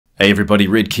Hey everybody,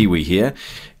 Red Kiwi here.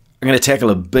 I'm going to tackle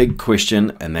a big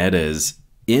question, and that is,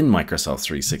 in Microsoft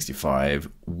 365,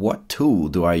 what tool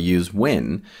do I use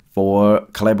when for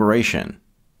collaboration?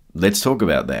 Let's talk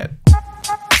about that.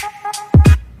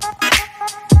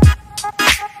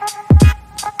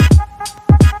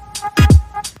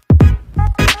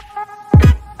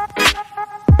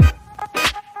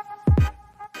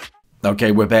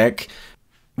 Okay, we're back.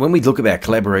 When we look about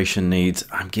collaboration needs,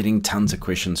 I'm getting tons of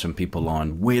questions from people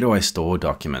on where do I store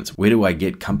documents? Where do I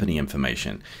get company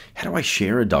information? How do I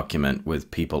share a document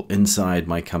with people inside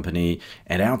my company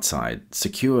and outside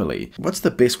securely? What's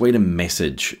the best way to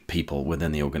message people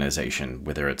within the organization,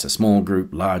 whether it's a small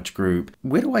group, large group?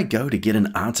 Where do I go to get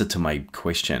an answer to my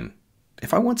question?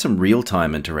 If I want some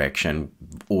real-time interaction,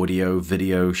 audio,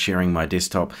 video, sharing my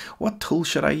desktop, what tool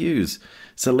should I use?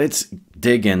 So let's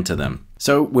dig into them.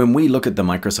 So when we look at the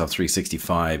Microsoft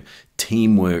 365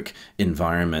 teamwork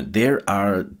environment, there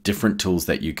are different tools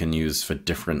that you can use for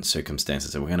different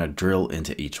circumstances. So we're going to drill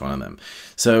into each one of them.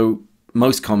 So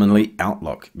most commonly,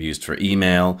 Outlook, used for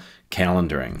email,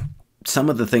 calendaring. Some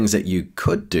of the things that you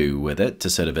could do with it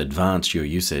to sort of advance your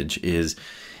usage is,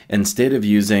 instead of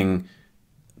using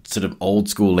sort of old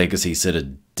school legacy sort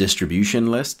of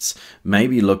distribution lists,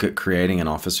 maybe look at creating an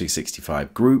Office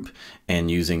 365 group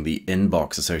and using the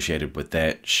inbox associated with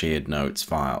that, shared notes,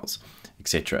 files,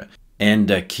 etc.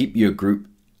 And keep your group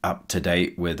up to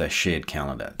date with a shared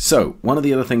calendar. So one of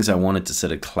the other things I wanted to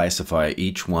sort of classify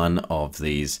each one of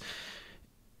these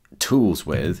tools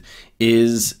with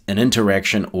is an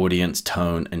interaction, audience,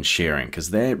 tone, and sharing,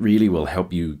 because that really will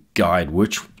help you guide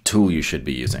which tool you should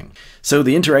be using. So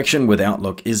the interaction with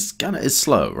Outlook is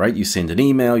slow, right? You send an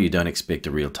email, you don't expect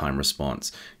a real-time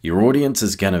response. Your audience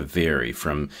is gonna vary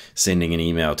from sending an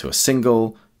email to a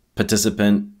single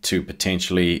participant to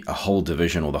potentially a whole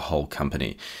division or the whole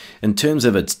company. In terms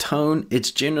of its tone,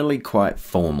 it's generally quite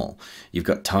formal. You've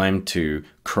got time to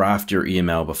craft your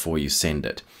email before you send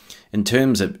it. In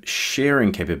terms of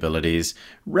sharing capabilities,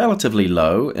 relatively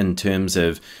low in terms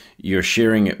of you're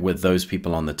sharing it with those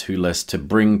people on the to list. To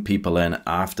bring people in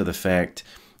after the fact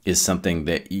is something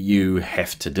that you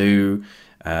have to do,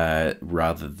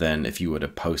 rather than if you were to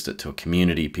post it to a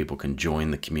community, people can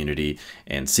join the community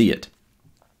and see it.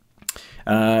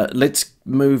 Let's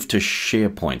move to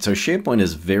SharePoint. So SharePoint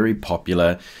is very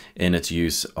popular in its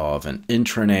use of an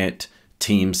intranet,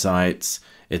 team sites.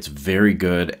 It's very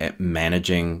good at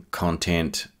managing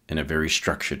content in a very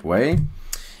structured way.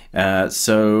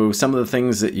 So some of the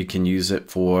things that you can use it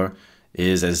for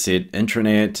is, as I said,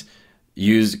 intranet,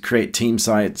 create team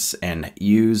sites and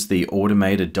use the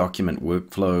automated document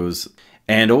workflows.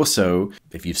 And also,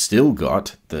 if you've still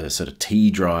got the sort of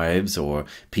T drives or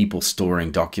people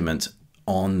storing documents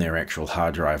on their actual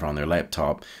hard drive or on their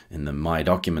laptop in the My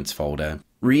Documents folder,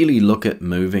 really look at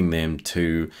moving them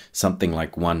to something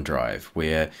like OneDrive,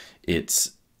 where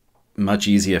it's much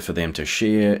easier for them to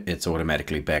share. It's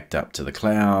automatically backed up to the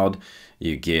cloud.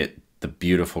 You get the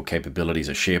beautiful capabilities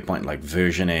of SharePoint like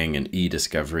versioning and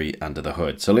e-discovery under the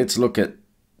hood. So let's look at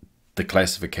the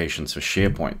classifications for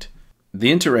SharePoint.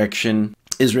 The interaction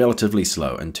is relatively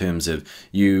slow in terms of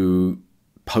you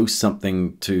post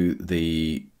something to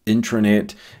the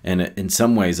intranet, and in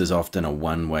some ways is often a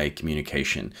one-way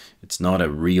communication. It's not a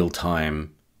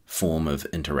real-time form of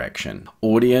interaction.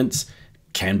 Audience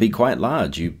can be quite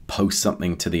large. You post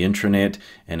something to the intranet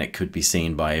and it could be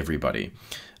seen by everybody.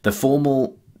 The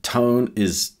formal tone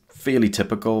is fairly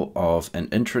typical of an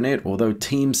intranet, although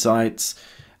team sites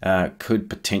could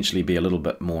potentially be a little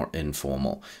bit more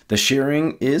informal. The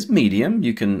sharing is medium.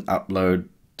 You can upload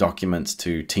documents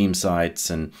to team sites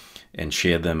and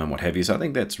share them and what have you. So I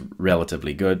think that's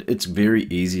relatively good. It's very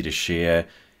easy to share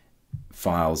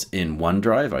files in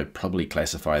OneDrive. I'd probably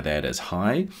classify that as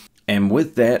high. And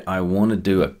with that, I want to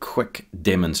do a quick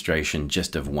demonstration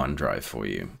just of OneDrive for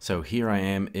you. So here I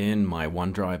am in my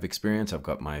OneDrive experience. I've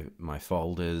got my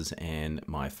folders and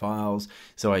my files.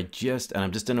 So I'm just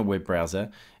in a web browser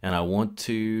and I want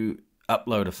to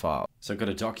upload a file. So I've got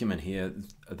a document here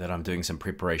that I'm doing some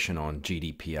preparation on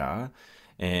GDPR,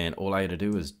 and all I had to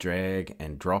do is drag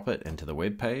and drop it into the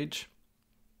web page,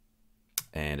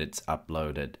 and it's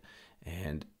uploaded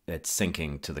and it's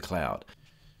syncing to the cloud.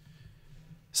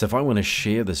 So if I want to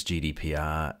share this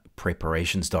GDPR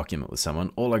preparations document with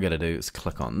someone, all I got to do is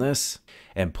click on this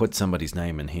and put somebody's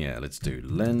name in here. Let's do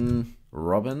Lynn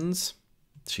Robbins.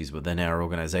 She's within our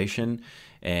organization,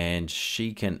 and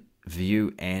she can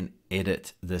view and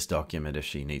edit this document if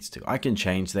she needs to. I can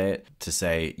change that to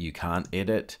say you can't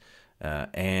edit,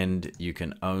 and you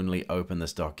can only open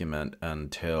this document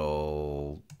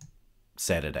until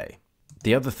Saturday.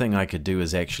 The other thing I could do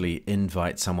is actually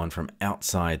invite someone from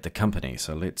outside the company.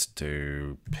 So let's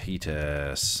do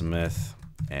Peter Smith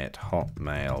at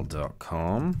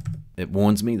hotmail.com. It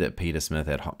warns me that Peter Smith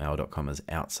at hotmail.com is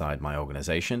outside my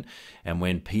organization. And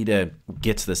when Peter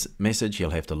gets this message, he'll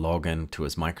have to log in to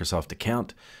his Microsoft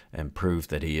account and prove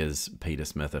that he is Peter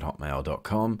Smith at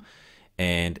hotmail.com.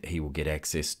 And he will get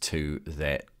access to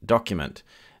that document.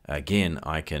 Again,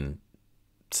 I can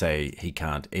say he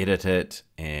can't edit it,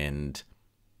 and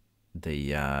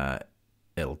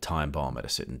it'll time bomb at a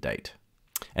certain date.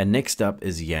 And next up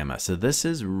is Yammer. So this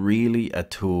is really a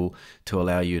tool to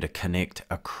allow you to connect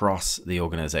across the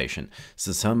organization.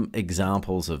 So some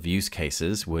examples of use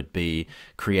cases would be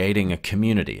creating a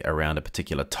community around a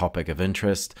particular topic of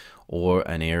interest or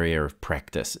an area of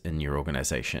practice in your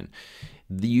organization.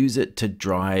 Use it to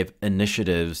drive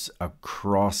initiatives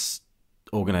across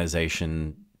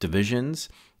organization divisions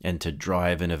and to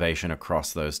drive innovation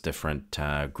across those different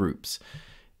groups.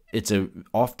 It's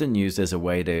often used as a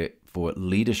way for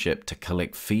leadership to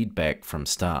collect feedback from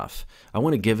staff. I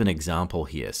want to give an example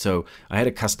here. So I had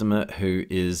a customer who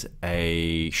is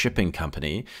a shipping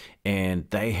company, and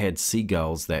they had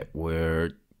seagulls that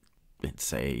were, let's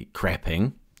say,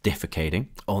 defecating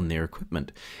on their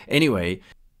equipment. Anyway,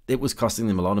 it was costing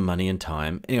them a lot of money and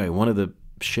time. Anyway, one of the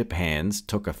ship hands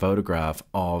took a photograph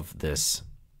of this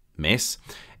mess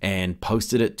and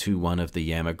posted it to one of the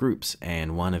Yammer groups,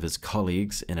 and one of his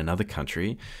colleagues in another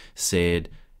country said,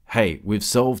 hey, we've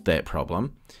solved that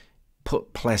problem.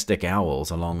 Put plastic owls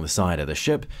along the side of the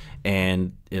ship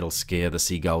and it'll scare the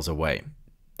seagulls away.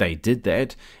 They did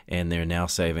that, and they're now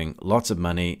saving lots of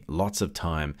money, lots of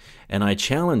time. And I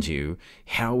challenge you,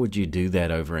 how would you do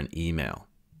that over an email?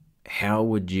 How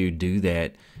would you do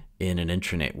that in an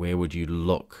intranet? Where would you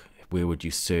look? Where would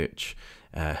you search?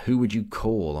 Who would you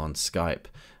call on Skype?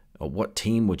 Or what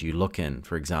team would you look in,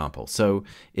 for example? So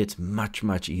it's much,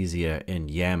 much easier in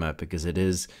Yammer because it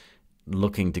is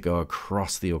looking to go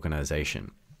across the organization.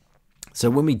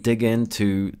 So when we dig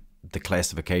into the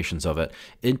classifications of it,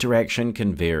 interaction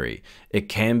can vary. It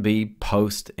can be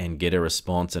post and get a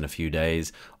response in a few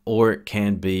days, or it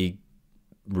can be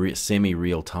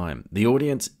semi-real time. The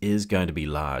audience is going to be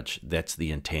large. That's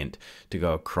the intent, to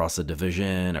go across a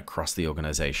division, across the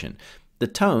organization. The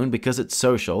tone, because it's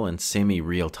social and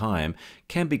semi-real time,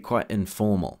 can be quite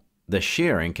informal. The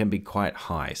sharing can be quite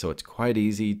high, so it's quite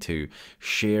easy to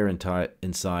share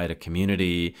inside a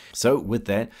community. So with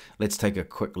that, let's take a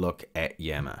quick look at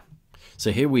Yammer. So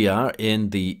here we are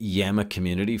in the Yammer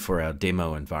community for our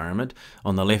demo environment.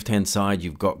 On the left-hand side,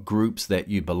 you've got groups that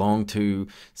you belong to.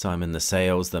 So I'm in the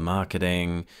sales, the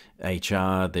marketing,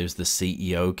 HR. There's the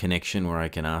CEO connection where I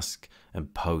can ask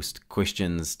and post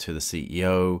questions to the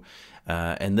CEO.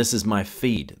 And this is my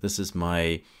feed. This is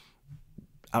my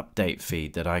update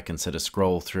feed that I can sort of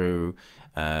scroll through.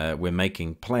 We're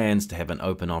making plans to have an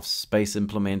open office space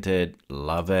implemented.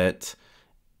 Love it.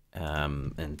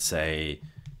 And say,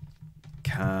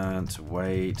 can't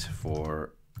wait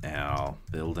for our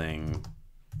building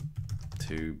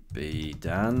to be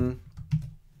done.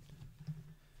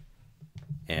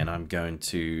 And I'm going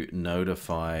to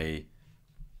notify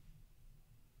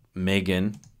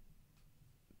Megan,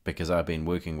 because I've been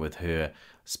working with her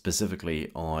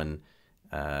specifically on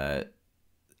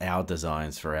our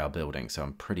designs for our building. So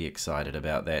I'm pretty excited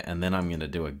about that. And then I'm going to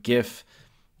do a GIF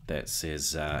that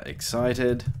says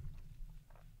excited.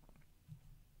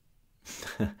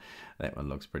 That one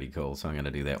looks pretty cool, so I'm going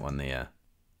to do that one there.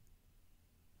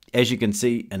 As you can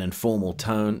see, an informal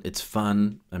tone. It's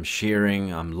fun. I'm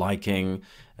sharing, I'm liking.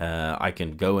 I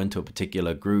can go into a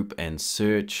particular group and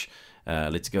search.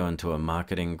 Let's go into a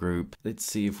marketing group. Let's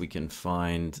see if we can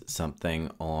find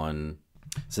something on.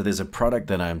 So there's a product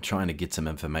that I'm trying to get some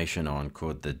information on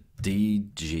called the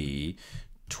DG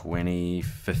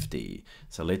 2050.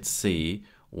 So let's see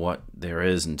what there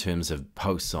is in terms of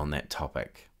posts on that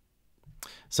topic.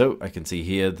 So I can see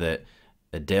here that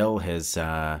Adele has,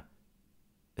 it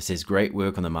says great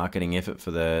work on the marketing effort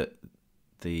for the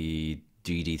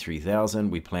GD3000.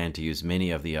 We plan to use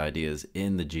many of the ideas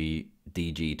in the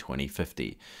DG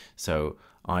 2050. So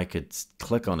I could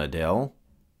click on Adele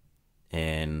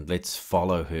and let's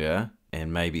follow her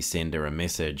and maybe send her a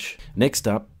message. Next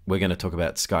up, we're going to talk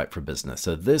about Skype for Business.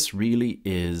 So this really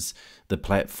is the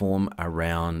platform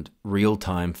around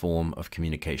real-time form of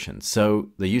communication. So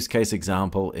the use case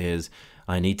example is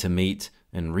I need to meet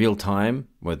in real time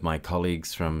with my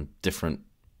colleagues from different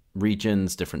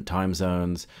regions, different time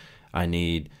zones. I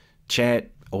need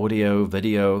chat, audio,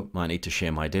 video. I need to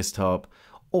share my desktop.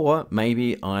 Or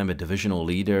maybe I'm a divisional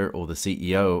leader or the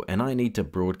CEO and I need to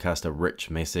broadcast a rich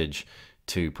message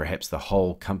to perhaps the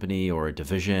whole company or a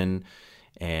division.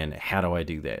 And how do I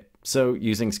do that? So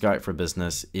using Skype for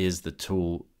Business is the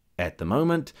tool at the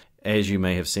moment. As you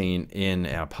may have seen in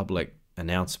our public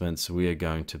announcements, we are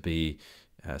going to be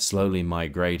slowly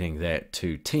migrating that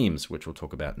to Teams, which we'll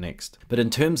talk about next. But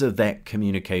in terms of that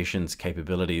communications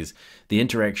capabilities, the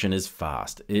interaction is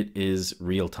fast. It is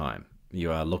real time.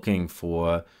 You are looking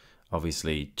for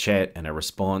obviously chat and a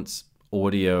response,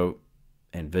 audio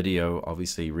and video,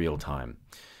 obviously real time.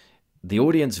 The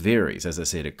audience varies. As I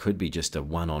said, it could be just a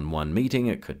one-on-one meeting.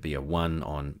 It could be a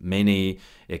one-on-many.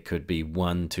 It could be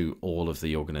one to all of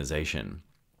the organization.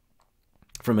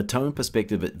 From a tone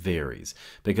perspective, it varies.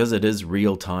 Because it is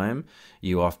real time,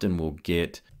 you often will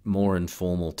get more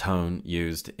informal tone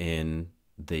used in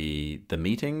the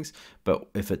meetings, but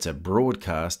if it's a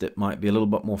broadcast, it might be a little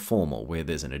bit more formal, where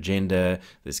there's an agenda,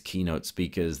 there's keynote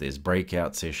speakers, there's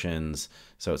breakout sessions,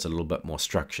 so it's a little bit more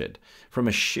structured. From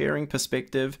a sharing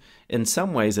perspective, in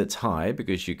some ways it's high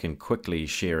because you can quickly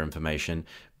share information,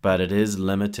 but it is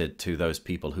limited to those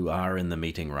people who are in the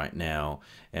meeting right now,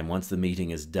 and once the meeting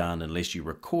is done, unless you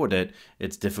record it,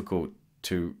 it's difficult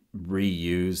to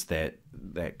reuse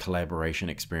that collaboration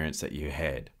experience that you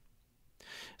had.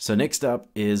 So next up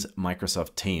is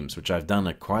Microsoft Teams, which I've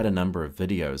done quite a number of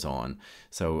videos on,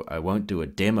 so I won't do a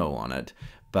demo on it,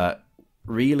 but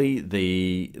really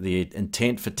the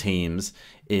intent for Teams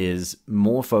is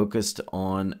more focused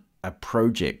on a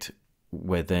project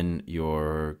within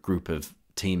your group of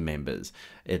team members.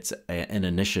 It's an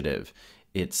initiative.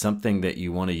 It's something that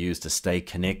you want to use to stay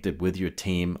connected with your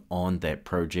team on that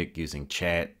project using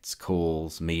chats,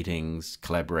 calls, meetings,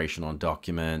 collaboration on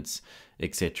documents,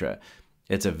 etc.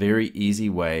 It's a very easy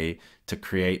way to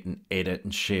create and edit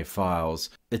and share files.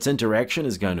 Its interaction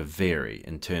is going to vary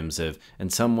in terms of, in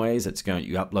some ways, you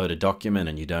upload a document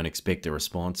and you don't expect a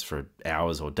response for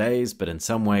hours or days, but in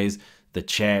some ways, the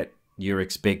chat, you're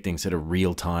expecting sort of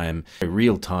real-time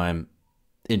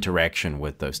interaction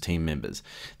with those team members.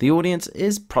 The audience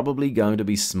is probably going to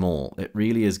be small. It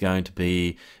really is going to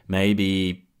be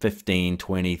maybe 15,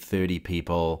 20, 30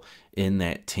 people in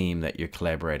that team that you're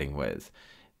collaborating with.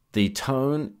 The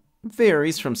tone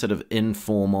varies from sort of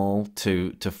informal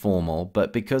to formal,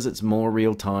 but because it's more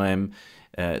real time,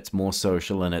 it's more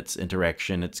social in its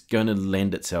interaction, it's going to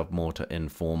lend itself more to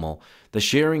informal. The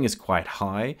sharing is quite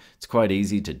high. It's quite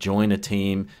easy to join a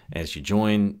team. As you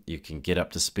join, you can get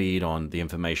up to speed on the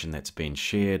information that's been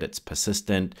shared. It's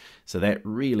persistent. So that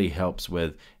really helps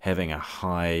with having a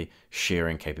high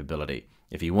sharing capability.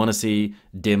 If you want to see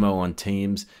demo on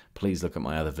Teams, please look at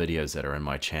my other videos that are in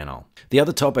my channel. The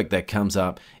other topic that comes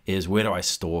up is, where do I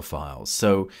store files?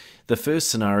 So the first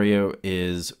scenario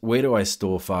is, where do I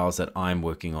store files that I'm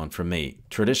working on for me?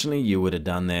 Traditionally, you would have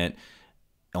done that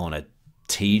on a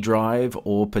T drive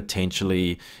or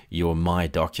potentially your My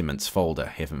Documents folder,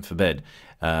 heaven forbid.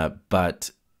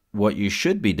 But what you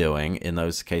should be doing in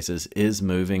those cases is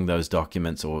moving those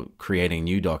documents or creating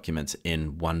new documents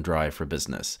in OneDrive for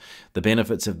Business. The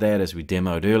benefits of that, as we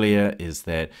demoed earlier, is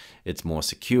that it's more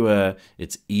secure,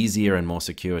 it's easier and more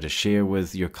secure to share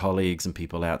with your colleagues and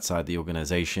people outside the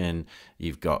organization.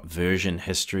 You've got version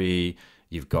history,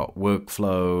 you've got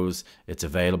workflows, it's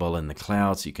available in the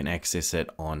cloud, so you can access it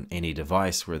on any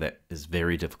device, where that is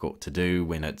very difficult to do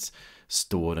when it's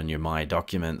stored on your My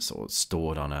Documents or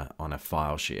stored on a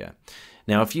file share.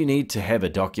 Now, if you need to have a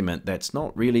document that's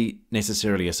not really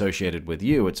necessarily associated with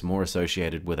you, it's more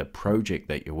associated with a project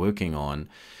that you're working on,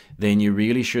 then you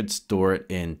really should store it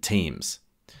in Teams.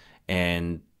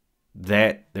 And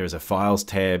that there's a Files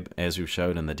tab, as we've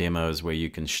showed in the demos, where you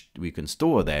can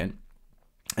store that.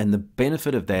 And the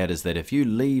benefit of that is that if you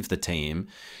leave the team,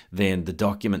 then the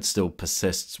document still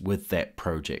persists with that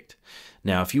project.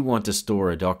 Now, if you want to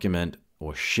store a document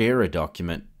or share a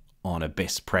document on a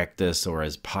best practice or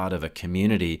as part of a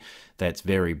community that's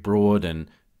very broad and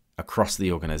across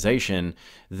the organization,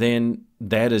 then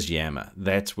that is Yammer.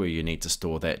 That's where you need to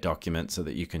store that document so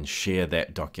that you can share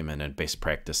that document and best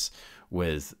practice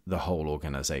with the whole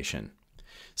organization.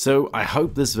 So I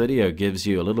hope this video gives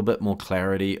you a little bit more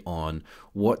clarity on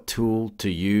what tool to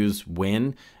use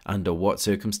when, under what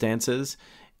circumstances.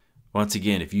 Once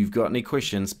again, if you've got any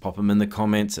questions, pop them in the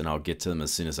comments and I'll get to them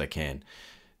as soon as I can.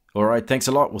 All right, thanks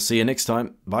a lot. We'll see you next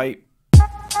time. Bye.